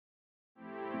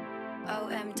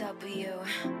OMW,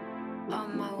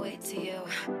 on my way to you.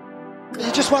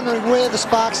 You're just wondering where the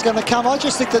spark's going to come. I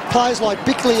just think that players like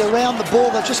Bickley around the ball,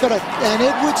 they've just got to, and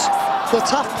Edwards, the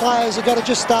tough players have got to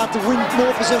just start to win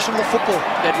more possession of the football.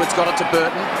 Edwards got it to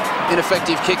Burton.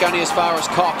 Ineffective kick only as far as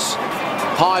Cox.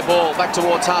 High ball back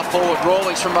towards half forward.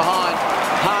 Rawlings from behind.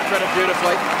 Hart read it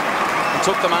beautifully and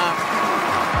took the mark.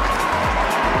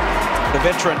 The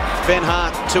veteran, Ben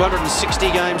Hart, 260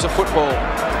 games of football.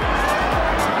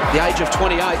 The age of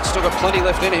 28, still got plenty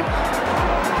left in him.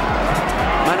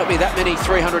 May not be that many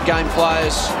 300-game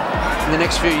players in the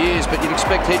next few years, but you'd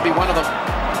expect he'd be one of them.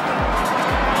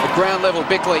 At ground level,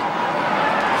 Bickley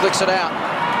flicks it out.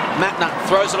 Matner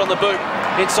throws it on the boot,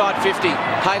 inside 50.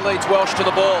 Hay leads Welsh to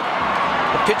the ball.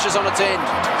 The pitch is on its end.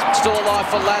 Still alive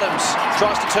for Laddams.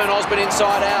 Tries to turn Osborne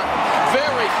inside out.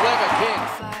 Very clever kick.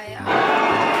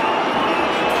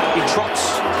 He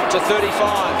trots to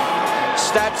 35.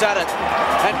 Stabs at it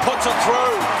and puts it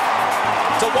through.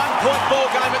 It's a one-point ball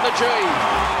game at the G.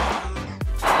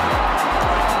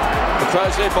 The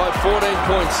Crows led by 14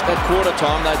 points at quarter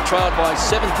time. They trailed by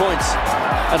 7 points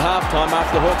at half time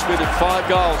after the Hawks needed 5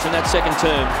 goals in that second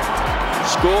term.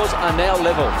 Scores are now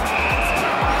level.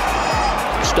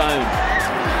 Stone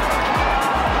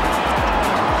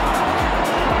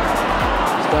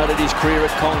started his career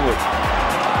at Collingwood.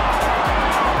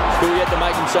 Still yet to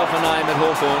make himself a name at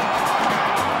Hawthorn.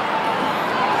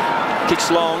 Kicks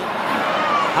long,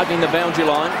 hugging the boundary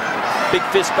line. Big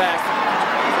fist back.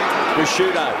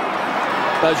 Rishudo.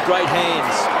 Those great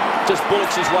hands. Just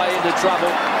bullocks his way into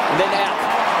trouble. And then out.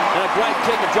 And a great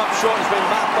kick. A drop short has been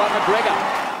marked by McGregor.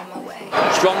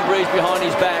 Strong breeze behind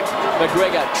his back.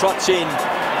 McGregor trots in.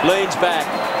 Leans back.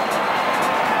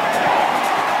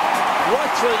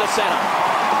 Right through the centre.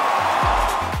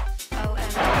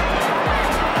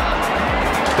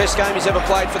 Best game he's ever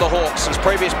played for the Hawks. His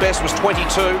previous best was 22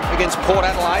 against Port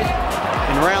Adelaide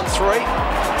in round 3.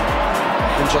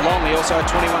 In Geelong, he also had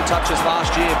 21 touches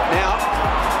last year. Now,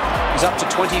 he's up to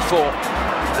 24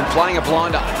 and playing a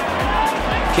blinder.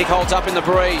 Kick holds up in the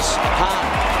breeze. Hart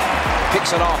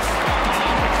picks it off.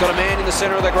 He's got a man in the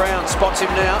centre of the ground. Spots him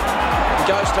now. He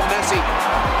goes to Massey.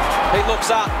 He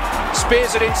looks up.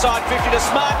 Spears it inside 50 to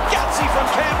Smart. Gutsy from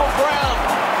Campbell Brown.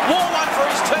 More one for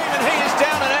his team and he is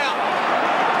down and out.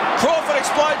 Crawford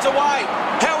explodes away.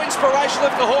 How inspirational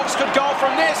if the Hawks could go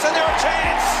from this, and they're a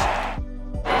chance.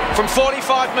 From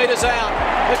 45 metres out.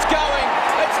 It's going.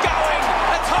 It's going.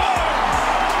 It's home.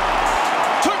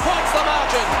 2 points the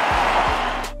margin.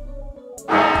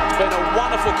 It's been a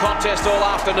wonderful contest all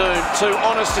afternoon. 2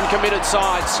 honest and committed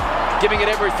sides, giving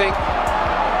it everything.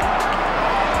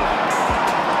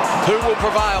 Who will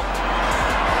prevail?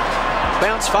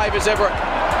 Bounce favours Everett.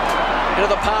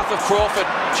 Into the path of Crawford.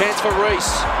 Chance for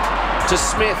Reese. To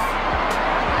Smith.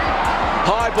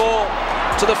 High ball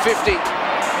to the 50.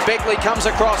 Beckley comes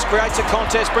across, creates a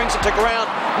contest, brings it to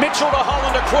ground. Mitchell to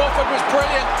Holland to Crawford was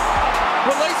brilliant.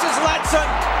 Releases Ladson.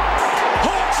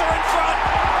 Hawks are in front.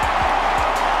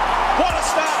 What a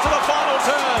start to the final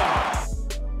term.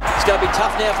 It's going to be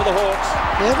tough now for the Hawks.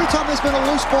 Every time there's been a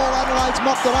loose ball, Adelaide's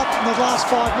mopped it up in the last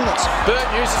 5 minutes.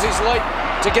 Burton uses his leap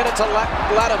to get it to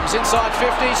Laddams inside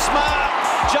 50. Smart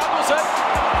juggles it.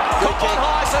 Caught on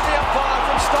high, said the umpire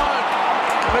from Stone.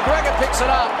 McGregor picks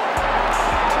it up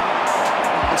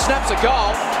and snaps a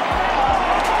goal,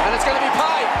 and it's going to be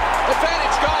paid.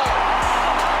 Advantage goal.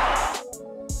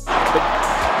 But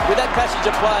with that passage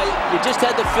of play, you just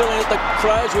had the feeling that the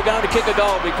Crows were going to kick a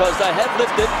goal because they have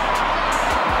lifted.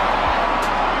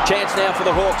 Chance now for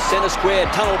the Hawks, centre square,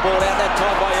 tunnel ball out that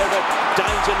time by Everett.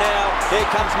 Danger now, here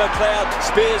comes McLeod,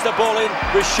 spears the ball in,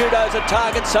 Rishudo's a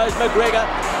target, so's McGregor.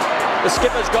 The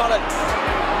skipper's got it.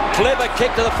 Clever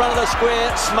kick to the front of the square,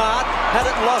 Smart, had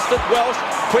it, lost it, Welsh,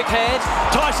 quick hands,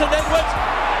 Tyson Edwards,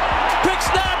 quick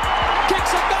snap,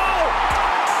 kicks a goal!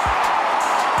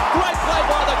 Great play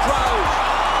by the Crows.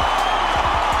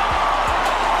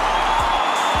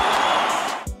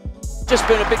 Just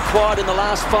been a bit quiet in the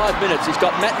last 5 minutes. He's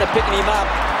got Matner picking him up.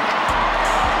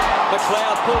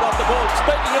 McLeod pulled off the ball.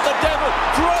 Speaking of the devil,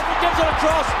 Crawford gives it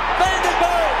across.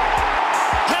 Vandenberg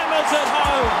hammers it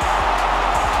home.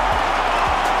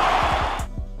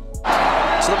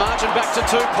 So the margin back to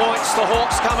 2 points. The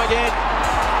Hawks come again.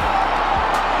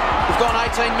 We've gone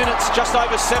 18 minutes, just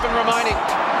over 7 remaining.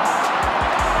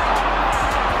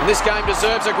 And this game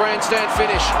deserves a grandstand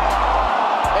finish.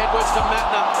 Edwards to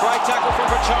Matner. Great tackle from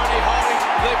Pachoni, holding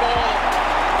the ball.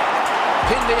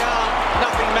 Pinned the arm.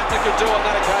 Nothing Matner could do on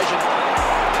that occasion.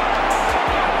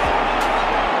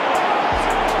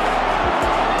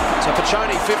 So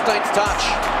Pachoni, 15th touch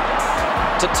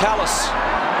to Tallis.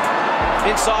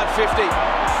 Inside 50.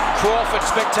 Crawford,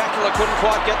 spectacular, couldn't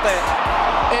quite get there.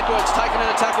 Edwards taken in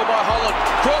a tackle by Holland.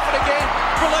 Crawford again,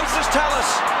 releases Tallis,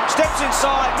 steps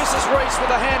inside, misses Reese with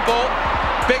a handball.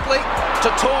 Begley to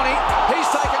Tawney, he's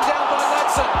taken down by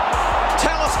Ladson.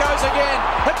 Tallis goes again,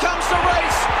 it comes to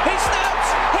Reese, he snaps,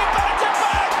 he bangs it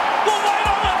back, we'll wait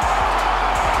on it.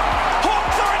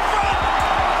 Hawks are in front,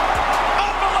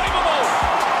 unbelievable.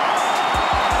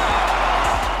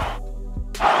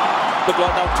 Looked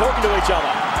like they were talking to each other.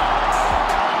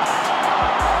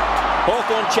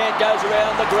 Hawthorn chant goes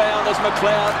around the ground as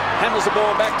McLeod hammers the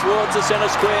ball back towards the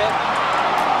centre square.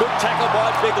 Good tackle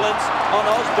by Biglands on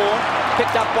Osborne,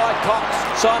 picked up by Cox,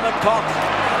 Simon Cox.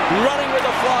 Running with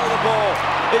the flow of the ball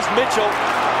is Mitchell,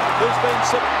 who's been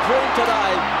supreme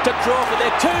today, to Crawford.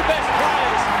 Their two best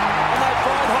players, and they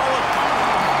find Holland.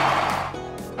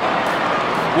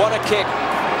 What a kick.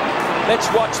 Let's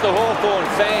watch the Hawthorn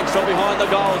fans from behind the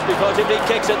goals, because if he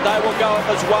kicks it, they will go up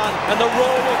as one, and the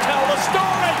roar will tell the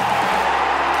story.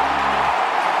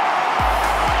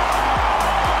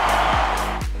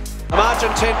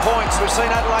 Margin 10 points. We've seen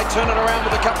Adelaide turn it around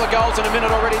with a couple of goals in a minute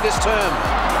already this term.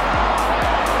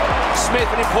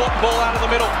 Smith, an important ball out of the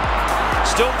middle.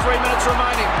 Still 3 minutes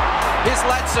remaining. Here's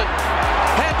Ladson.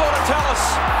 Handball to Tallis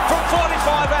from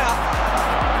 45 out.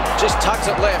 Just tugs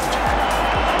it left.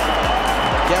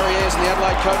 Gary Ayres in the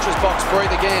Adelaide coach's box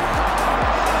breathe again.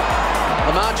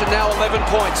 The margin now 11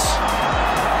 points.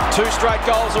 2 straight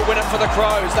goals will win it for the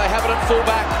Crows. They have it at full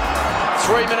back.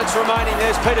 3 minutes remaining.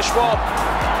 There's Peter Schwab.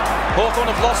 Hawthorn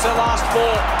have lost their last 4.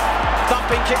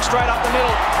 Thumping kick straight up the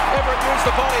middle. Everett used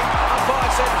the body.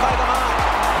 Umpire said pay the mark.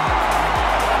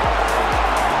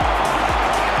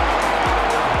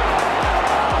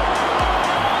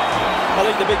 I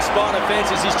think the big Spider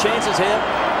fancies his chances here.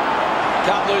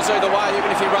 Can't lose either way, even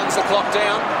if he runs the clock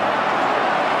down.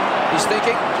 He's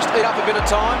thinking, just eat up a bit of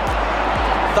time.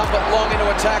 Thump it long into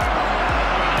attack.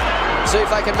 See if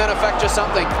they can manufacture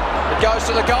something. It goes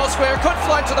to the goal square. It could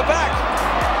float to the back.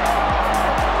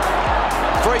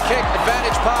 Free kick,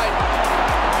 advantage paid.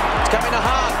 It's coming to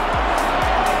Hart.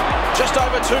 Just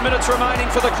over 2 minutes remaining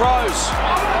for the Crows.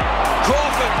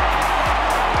 Crawford.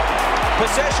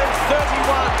 Possession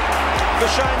 31 for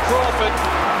Shane Crawford.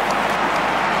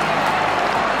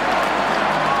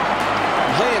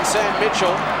 He and Sam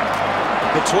Mitchell,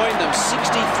 between them,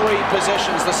 63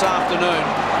 possessions this afternoon.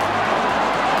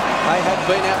 They have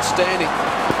been outstanding.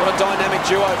 What a dynamic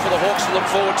duo for the Hawks to look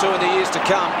forward to in the years to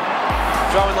come.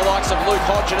 Throwing the likes of Luke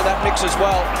Hodge into that mix as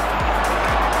well.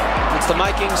 It's the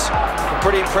makings of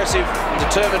pretty impressive,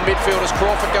 determined midfielders.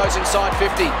 Crawford goes inside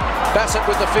 50. Bassett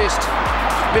with the fist.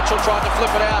 Mitchell tried to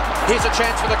flip it out. Here's a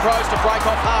chance for the Crows to break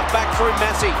off half back through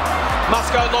Massey. Must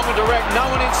go long and direct. No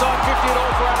one inside 50 at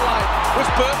all for Adelaide. It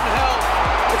was Burton held.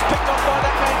 It's picked off by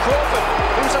that man Crawford.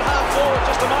 He was at half forward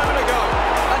just a moment ago.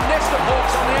 A nest of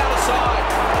Hawks on the outer side.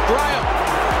 Graham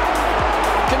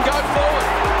can go forward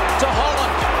to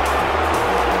Holland.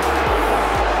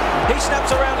 He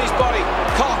snaps around his body.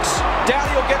 Cox.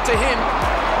 Dowdy will get to him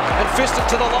and fist it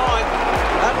to the line.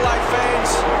 Adelaide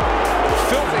fans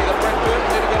filthy that Brett Burton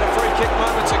didn't get a free kick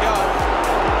moments ago.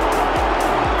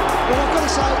 Well, I've got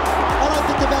to say, I don't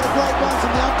think they've had a great run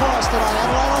from the umpires today,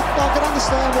 Adelaide. I can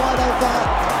understand why they've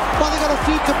got a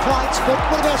few complaints, but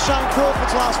what about Shane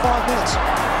Crawford's last 5 minutes?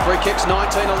 Free kicks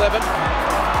 19-11.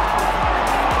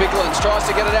 Biglands tries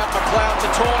to get it out. McLeod to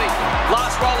Tawney.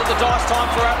 Last roll of the dice time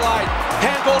for Adelaide.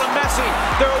 Handball to Massey.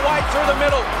 They're away through the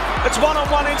middle. It's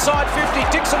 1-on-1 inside 50.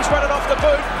 Dixon's read it off the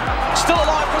boot. Still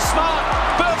alive for Smart.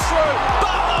 Bursts through.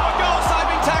 Barlow, a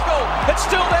goal-saving tackle. It's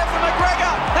still there for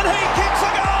McGregor. And he kicks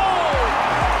a goal.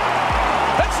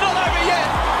 It's not over yet.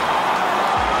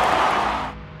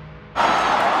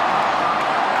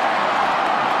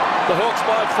 The Hawks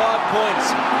by 5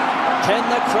 points. Can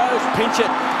the Crows pinch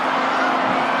it?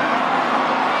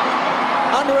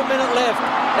 Under a minute left.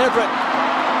 Everett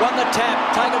won the tap,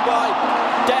 taken by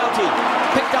Doughty.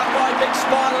 Picked up by Big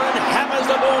Spider and hammers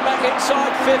the ball back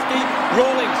inside 50.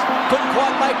 Rawlings couldn't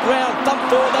quite make ground. Thumped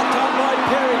forward that time by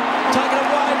Perry. Taken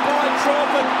away by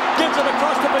Crawford. Gives it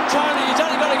across to Petoni. He's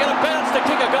only got to get a bounce to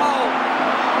kick a goal.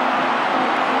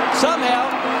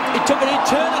 Somehow, it took an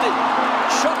eternity.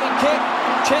 Shocking kick.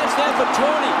 Chance now for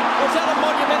Tawney. Was that a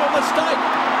monumental mistake?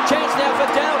 Chance now for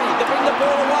Doughty to bring the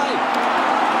ball away.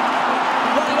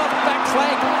 Running off back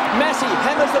flank. Massey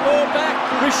hammers the ball back.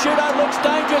 Risciuto looks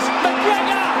dangerous.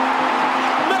 McGregor!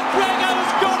 McGregor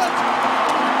has got it!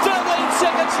 13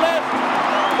 seconds left.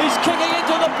 He's kicking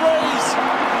into the breeze.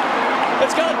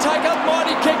 It's going to take a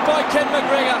mighty kick by Ken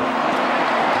McGregor.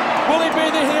 Will he be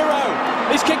the hero?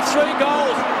 He's kicked 3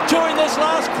 goals. 2 in this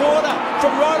last quarter.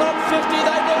 From right on 50,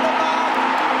 they need a mark.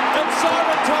 And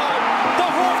siren time. The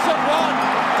Hawks have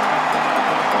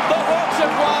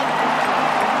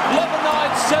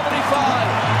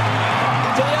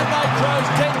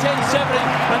 1070,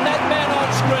 and that man on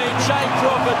screen, Shane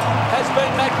Crawford, has been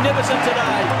magnificent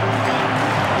today.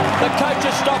 The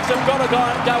coaches' stocks have got to go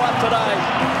up today,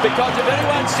 because if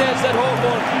anyone says that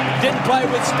Hawthorn didn't play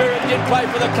with spirit, didn't play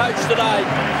for the coach today,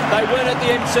 they weren't at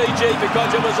the MCG, because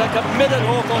it was a committed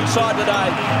Hawthorn side today,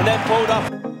 and they pulled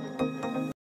up.